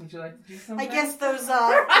closest. Would you like to do something? I guess those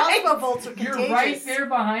crossbow bolts are contagious. You're right there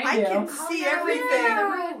behind I you. can see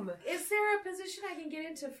everything. Is there a position I can get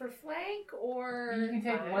into for flank or? You can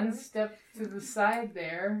take one step to the side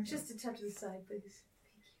there. Just a step to the side, please.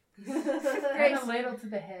 And a ladle to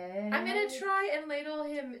the head. I'm gonna try and ladle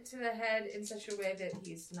him to the head in such a way that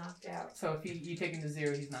he's knocked out. So if you take him to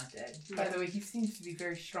 0, he's not dead. By the way, he seems to be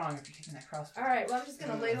very strong after taking that crossbow. All right, well I'm just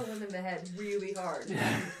gonna ladle him in the head really hard.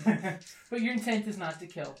 But your intent is not to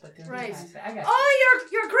kill. But then Right. I got Oh,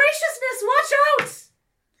 your graciousness! Watch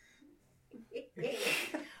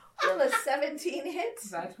out! Will a 17 hit?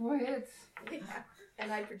 That's what it Yeah,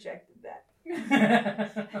 and I projected that.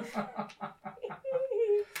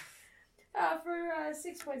 is. For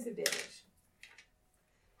 6 points of damage.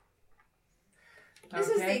 This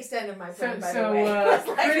is the Okay. extent of my plan, by so, the way. It's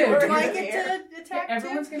like Crib, we're Do I in get here. to attack Yeah,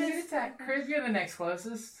 everyone's too? going to get attacked. Crib, you're the next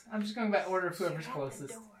closest. I'm just going by order of whoever's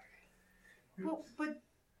closest. Well, but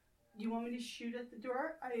you want me to shoot at the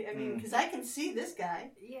door? I mean, because I can see this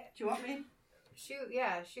guy. Yeah. Do you want me? Shoot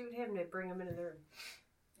him to bring him into the room.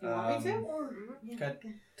 Do you want me to? Or Can I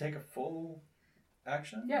take a full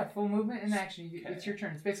action? Yeah, full movement and action. It's Okay. your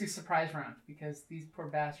turn. It's basically a surprise round because these poor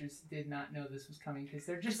bastards did not know this was coming because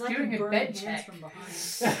they're just It's like doing a burning bed hands check. from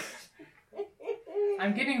behind.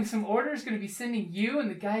 I'm getting some orders. Going to be sending you and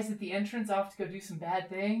the guys at the entrance off to go do some bad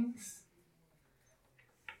things.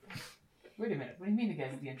 Wait a minute. What do you mean the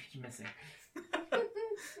guys at the entrance are missing?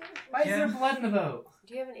 Why is there blood in the boat?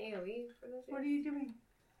 Do you have an AoE for this? What are you doing?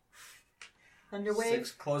 Thunderwave.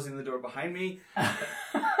 6, closing the door behind me.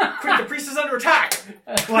 Quick, the priest is under attack!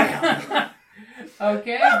 Okay,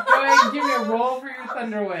 go ahead and give me a roll for your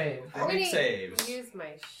thunder wave. I make saves. Use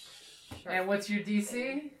my And what's your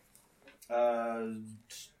DC?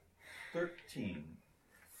 13.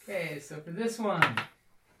 Okay, so for this one,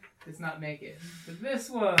 does not make it. For this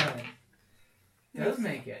one, does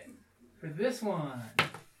make it. For this one,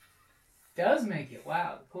 does make it.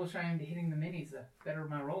 Wow, the closer I am to hitting the minis, the better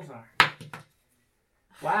my rolls are.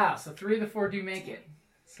 Wow, so 3 of the 4 do make it.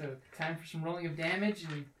 So time for some rolling of damage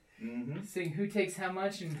and Mm-hmm. seeing who takes how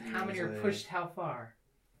much and how many are pushed how far.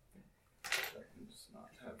 Does not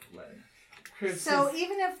have lead. Chris So says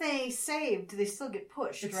even if they saved, they still get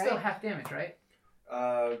pushed, it's right? still half damage, right?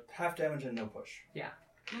 Half damage and no push.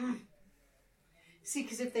 See,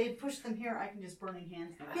 because if they had pushed them here, I can just burning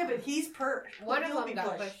hands them. Yeah, but he's One of he'll them be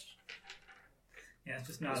got pushed. pushed. Yeah, it's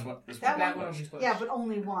just not. This one, this That one That one one will be pushed. pushed. Yeah, but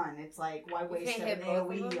only one. It's like, why waste can't an hit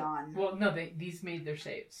both of AoE them? on? Well, no, these made their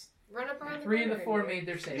saves. Run up around 3 of the corner 4 and do it. made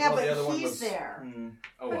their saves. Yeah, Well, the but other one he's was- there.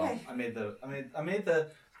 Oh well, Okay. I made the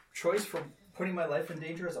choice for putting my life in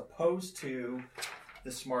danger as opposed to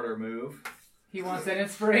the smarter move He wants that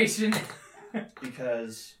inspiration.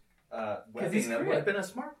 because he's webbing them would have crit.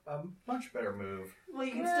 been a much better move. Well,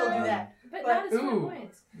 you can still do that. But But- not as 4 Ooh.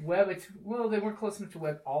 points. Web it. Well, they weren't close enough to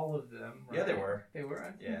web all of them. Right? Yeah, they were. They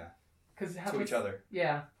were. Yeah, Because to each other.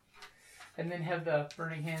 Yeah. And then have the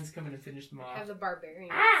burning hands come in and finish them off. Have the barbarian.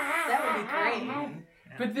 That would be great. Mhm.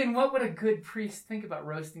 But then, what would a good priest think about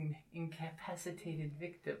roasting incapacitated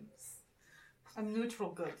victims? I'm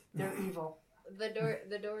neutral good. They're evil. The door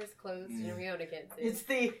is closed and Riona can't see. It's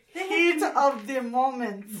the heat of the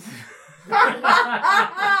moment.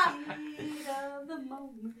 Heat of the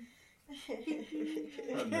moment.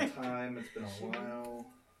 From the time, it's been a while.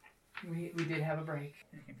 We did have a break.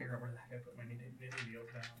 I can't figure out where the heck I put my knitting needles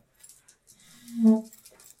down.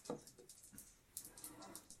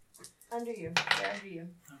 Under you. They're under you.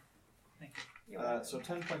 Oh, thank you. So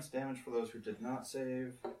 10 points of damage for those who did not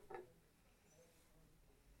save.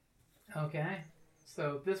 Okay.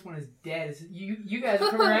 So this one is dead. You guys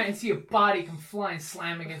come around and see a body come flying,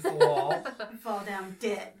 slam against the wall. You fall down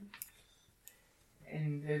dead.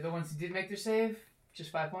 And the ones who did make their save,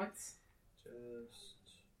 just 5 points. Just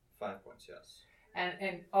 5 points, yes.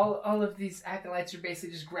 And all of these acolytes are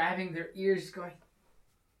basically just grabbing their ears, going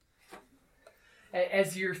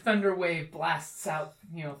as your thunder wave blasts out,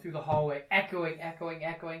 through the hallway, echoing. I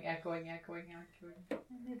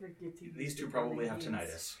never get to These two probably have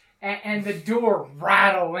tinnitus. And the door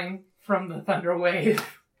rattling from the thunder wave.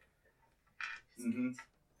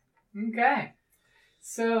 Mm-hmm. Okay.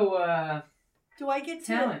 So, do I get to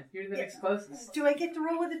Talon, you're the next closest. Do I get to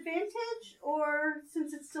roll with advantage, or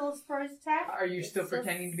since it's still a surprise attack? Are you still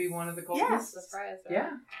pretending to be one of the cultists? Yes. Surprise. Right?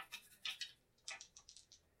 Yeah.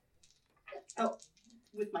 Oh,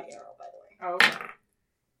 with my arrow, by the way. Oh, okay.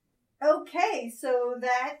 Okay, so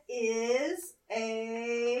that is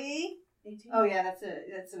a 18. Oh yeah, that's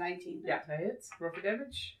a 19. Yeah, that hits. Roll for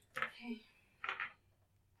damage. Okay.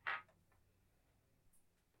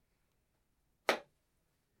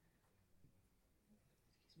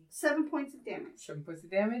 Seven points of damage. 7 points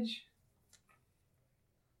of damage.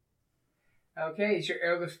 Okay, as your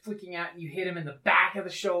arrow goes flicking out and you hit him in the back of the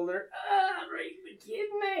shoulder. Right in the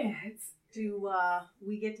kidney. Do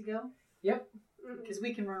we get to go? Yep. Because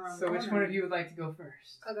we can run around. So the which corner. one of you would like to go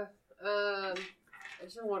first? Okay. I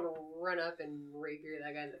just want to run up and rapier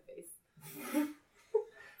that guy in the face.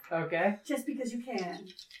 Okay. Just because you can.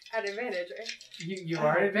 At advantage, right? You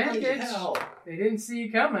are at advantage. They didn't see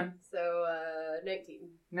you coming. So, 19.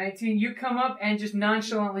 19, you come up and just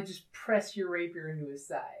nonchalantly just press your rapier into his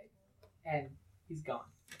side. And he's gone.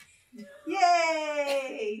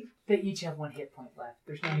 Yay! They each have 1 hit point left.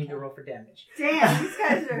 There's no need to roll for damage. Damn, these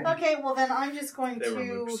guys are... Okay, well then I'm just going They were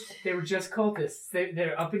to... mooks. They were just cultists.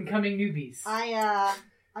 They're up-and-coming newbies.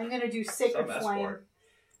 I'm going to do Sacred Some Flame. escort.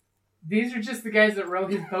 These are just the guys that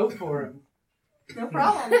rowed his boat for him. No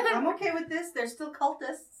problem. I'm okay with this. They're still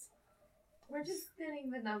cultists. We're just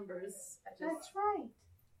thinning the numbers. That's right.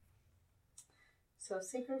 So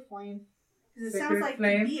Sacred Flame. Because it Sacred sounds like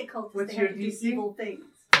Flame. to be a cultist, What's they your have to do DC? evil things.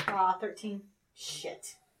 13.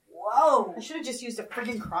 Shit. Whoa! I should have just used a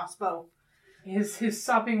friggin' crossbow. His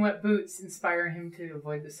sopping wet boots inspire him to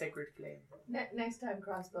avoid the sacred flame. Next time,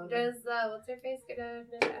 crossbow. Does, what's her face get an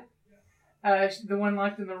attack? The one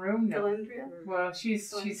locked in the room? No. Galandria? Well,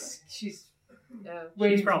 she's No.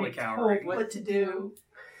 waiting She's probably to be cowering. told What to do.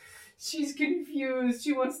 She's confused.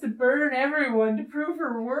 She wants to burn everyone to prove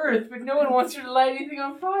her worth, but no one wants her to light anything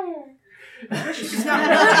on fire. She's not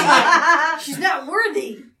worthy. She's not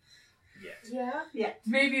worthy. Yeah?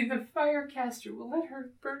 Maybe the firecaster will let her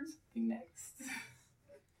burn something next.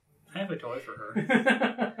 I have a toy for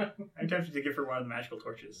her. I'm tempted to give her one of the magical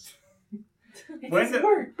torches. It When doesn't the-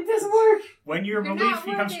 work. It doesn't work. When your You're belief not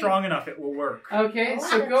becomes worthy. strong enough, it will work. Okay, Oh,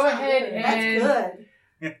 so that's go not ahead good.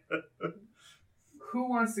 and That's good. who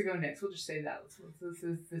wants to go next? We'll just say that.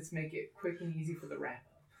 Let's make it quick and easy for the wrap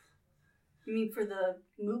up. You mean for the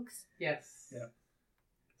mooks? Yes. Yeah.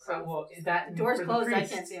 So well, that The door's for closed, I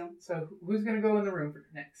priest. can't see 'em. So who's gonna go in the room for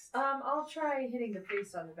next? I'll try hitting the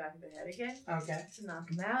priest on the back of the head again Okay. to knock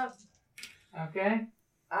him out. Okay.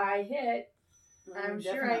 I hit. I'm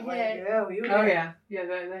sure I hit. Oh, you Oh hit. yeah. Yeah,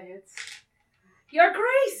 that hits. Your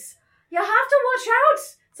Grace! You have to watch out!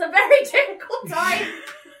 It's a very difficult time!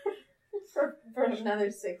 for another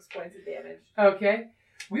 6 points of damage. Okay.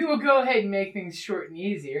 We will go ahead and make things short and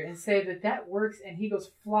easier and say that works, and he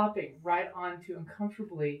goes flopping right onto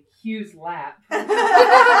uncomfortably Hugh's lap, with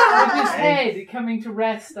his head coming to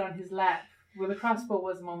rest on his lap, where the crossbow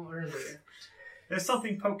was a moment earlier. There's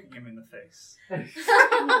something poking him in the face.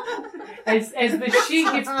 As the sheet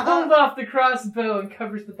gets pulled off the crossbow and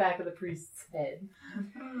covers the back of the priest's head.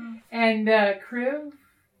 And, Kriv,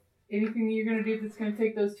 anything that you're going to do that's going to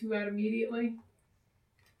take those two out immediately?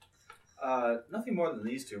 Nothing more than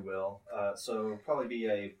these two will. So probably be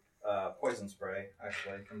a poison spray,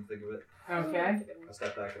 actually, come to think of it. Okay. A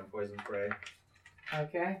step back and a poison spray.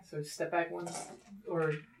 Okay, so step back one,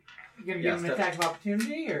 or you're going to Yeah, give them an attack of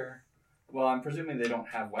opportunity, or? Well, I'm presuming they don't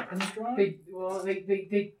have weapons drawn? They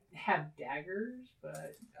have daggers,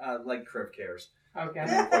 but... Like Kriv cares. Okay.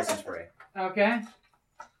 Poison spray. Okay.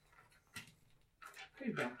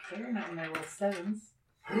 They don't care, not when they roll 7s.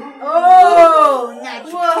 Oh!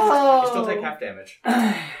 Whoa! You still take half damage.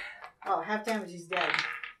 Oh, half damage, he's dead.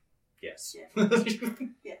 Yes.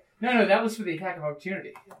 No, that was for the attack of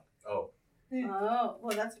opportunity. Oh, Oh,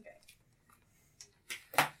 well, that's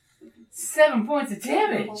okay. 7 points of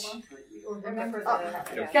damage. Hold on to it. Or Remember remember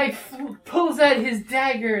the... the. Yeah. Guy pulls out his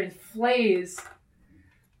dagger and flays.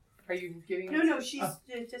 Are you giving? No, she's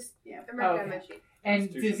just yeah. I marked Okay. down my sheet. And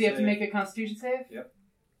Constitution does he have to save. make a Constitution save? Yep.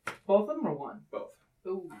 Both of them or one? Both.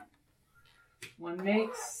 Ooh. One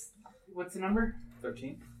makes. What's the number?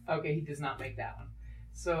 13. Okay, he does not make that one.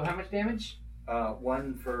 So how much damage?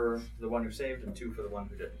 1 for the one who saved and 2 for the one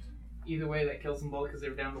who didn't. Either way, that kills them both because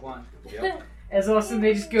they're down to 1. Yep. As also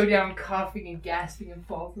they just go down coughing and gasping and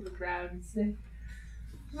fall to the ground and say,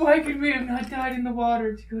 "Why could we have not died in the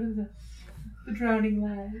water to go to the drowning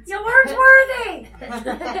lads?" You weren't worthy!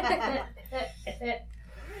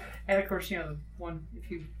 And of course, the one if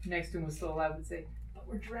you next to him was still alive would say, "But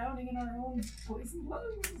we're drowning in our own poison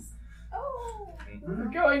lungs. Oh, we're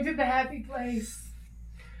going to the happy place."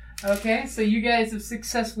 Okay, so you guys have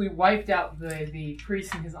successfully wiped out the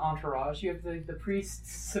priest and his entourage. You have the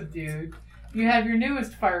priest subdued. You have your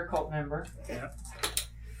newest fire cult member. Yeah.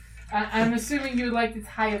 I'm assuming you would like to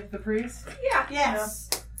tie up the priest. Yeah. Yes.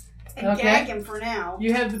 And Okay. gag him for now.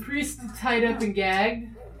 You have the priest tied up and gagged.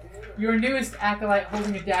 Your newest acolyte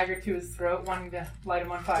holding a dagger to his throat, wanting to light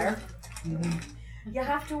him on fire. You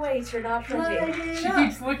have to wait. You're not ready. She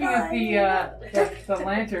keeps looking at the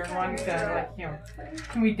lantern, wanting to,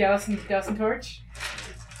 can we douse a torch?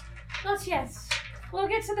 Not yet. We'll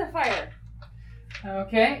get to the fire.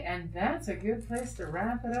 Okay, and that's a good place to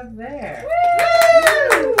wrap it up there.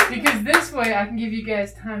 Because this way I can give you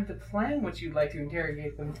guys time to plan what you'd like to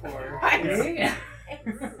interrogate them for. Yes.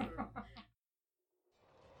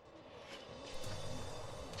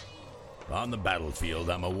 On the battlefield,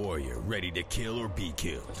 I'm a warrior, ready to kill or be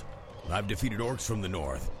killed. I've defeated orcs from the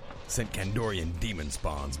north, sent Kandorian demon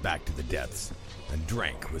spawns back to the depths, and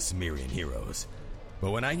drank with Cimmerian heroes.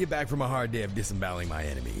 But when I get back from a hard day of disemboweling my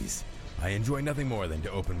enemies, I enjoy nothing more than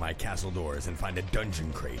to open my castle doors and find a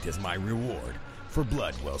dungeon crate as my reward for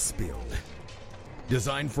blood well spilled.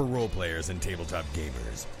 Designed for role players and tabletop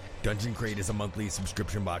gamers, Dungeon Crate is a monthly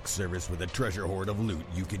subscription box service with a treasure hoard of loot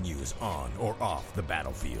you can use on or off the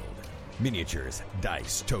battlefield. Miniatures,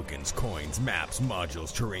 dice, tokens, coins, maps,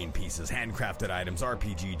 modules, terrain pieces, handcrafted items,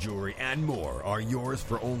 RPG jewelry, and more are yours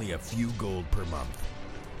for only a few gold per month.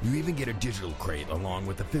 You even get a digital crate along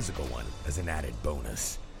with a physical one as an added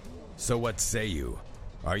bonus. So what say you?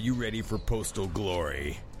 Are you ready for postal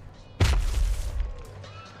glory?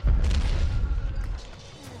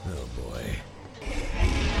 Oh boy.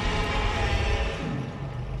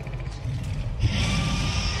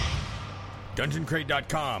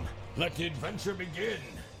 DungeonCrate.com. Let the adventure begin.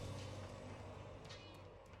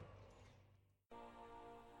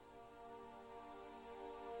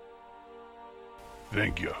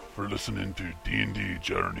 Thank you for listening to D&D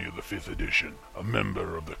Journey of the 5th Edition, a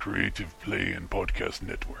member of the Creative Play and Podcast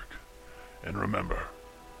Network. And remember,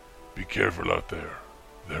 be careful out there.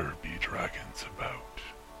 There be dragons about.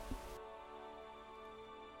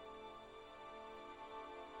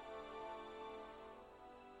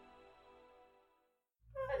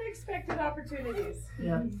 Unexpected opportunities.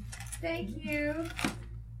 Yeah. Thank you.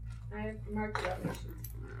 I marked it up.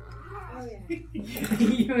 Oh yeah.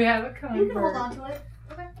 You have a You can hold convert. on to it.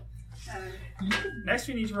 Okay. Next,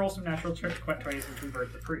 we need to roll some natural 20s and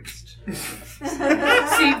convert the priest. See,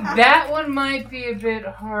 that one might be a bit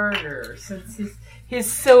harder since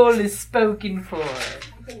his soul is spoken for.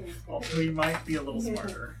 All three might be a little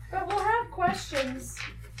smarter. But we'll have questions,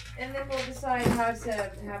 and then we'll decide how to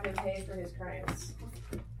have him pay for his crimes.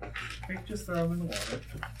 We could just throw him in the water.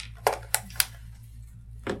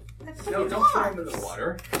 That's No, what don't he throw him in wants. the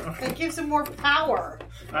water. That gives him more power.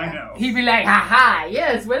 I know. He'd be like, "Ha ha!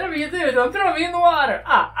 Yes, whatever you do, don't throw me in the water!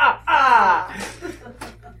 Ah ah ah!"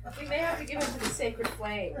 We may have to give him to the sacred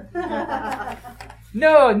flame.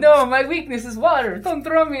 No, my weakness is water. Don't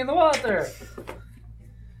throw me in the water.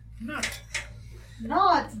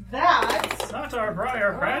 Not that. Not our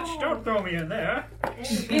briar patch. Don't throw me in there.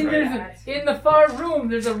 In the far room,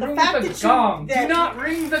 there's a room fact with a that you- gong. Do that- not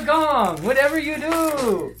ring the gong, whatever you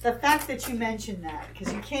do. The fact that you mentioned that,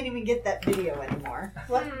 because you can't even get that video anymore.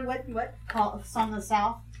 What? Call Song of the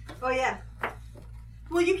South? Oh, yeah.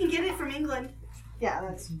 Well, you can get it from England. Yeah,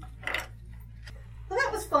 that's. Well,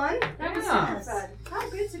 that was fun. That was Yeah. super fun. How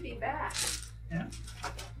good to be back. Yeah.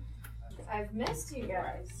 I've missed you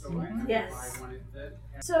guys. Yes.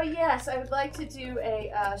 So yes, I would like to do a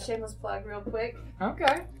shameless plug real quick.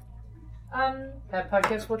 Okay. That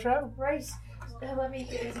podcast will travel. Right. Let me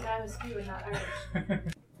get into Madam Askew and not Irish.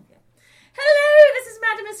 Hello, this is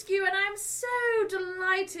Madam Askew, and I'm so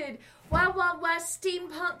delighted. Wild Wild West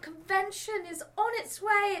Steampunk Convention is on its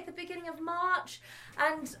way at the beginning of March,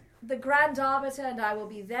 and the Grand Arbiter and I will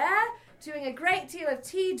be there doing a great deal of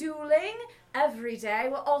tea dueling every day.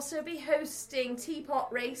 We'll also be hosting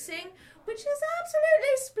teapot racing, which is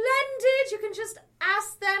absolutely splendid. You can just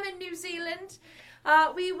ask them in New Zealand.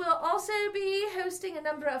 We will also be hosting a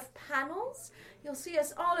number of panels. You'll see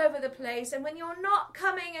us all over the place. And when you're not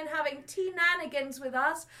coming and having tea-nanigans with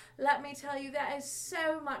us, let me tell you, there is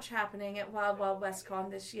so much happening at Wild Wild West Con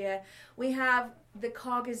this year. We have The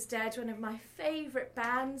Cog is Dead, one of my favourite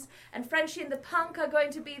bands, and Frenchie and the Punk are going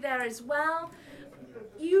to be there as well.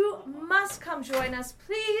 You must come join us.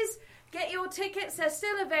 Please get your tickets. They're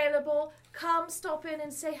still available. Come, stop in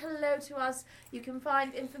and say hello to us. You can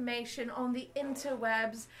find information on the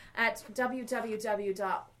interwebs at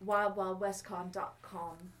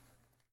www.wildwildwestcon.com.